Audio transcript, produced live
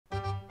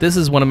This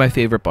is one of my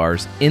favorite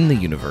bars in the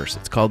universe.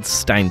 It's called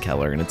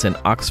Steinkeller, and it's in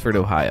Oxford,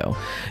 Ohio.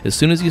 As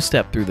soon as you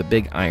step through the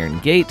big iron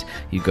gate,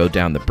 you go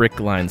down the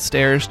brick-lined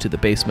stairs to the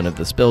basement of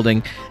this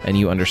building, and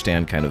you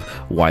understand kind of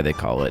why they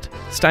call it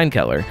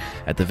Steinkeller.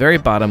 At the very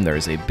bottom, there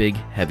is a big,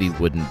 heavy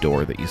wooden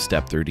door that you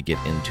step through to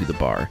get into the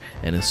bar.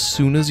 And as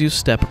soon as you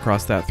step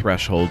across that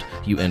threshold,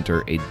 you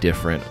enter a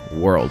different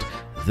world.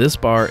 This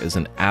bar is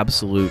an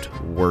absolute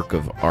work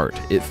of art.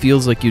 It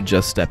feels like you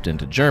just stepped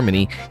into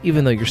Germany,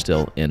 even though you're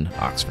still in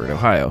Oxford,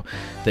 Ohio.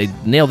 They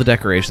nail the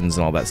decorations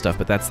and all that stuff,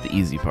 but that's the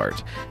easy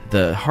part.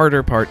 The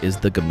harder part is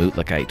the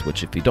Gemütlichkeit,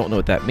 which if you don't know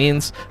what that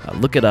means,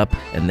 look it up,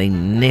 and they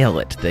nail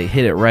it. They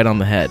hit it right on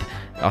the head.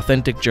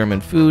 Authentic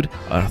German food,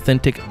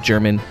 authentic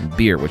German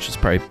beer, which is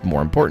probably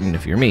more important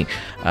if you're me.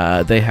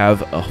 They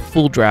have a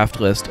full draft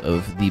list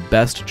of the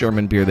best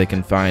German beer they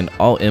can find,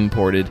 all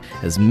imported,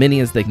 as many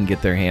as they can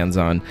get their hands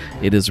on.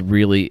 It is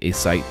really a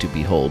sight to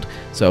behold.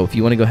 So if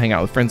you want to go hang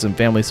out with friends and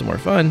family somewhere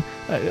fun,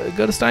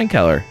 go to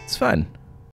Steinkeller. It's fun.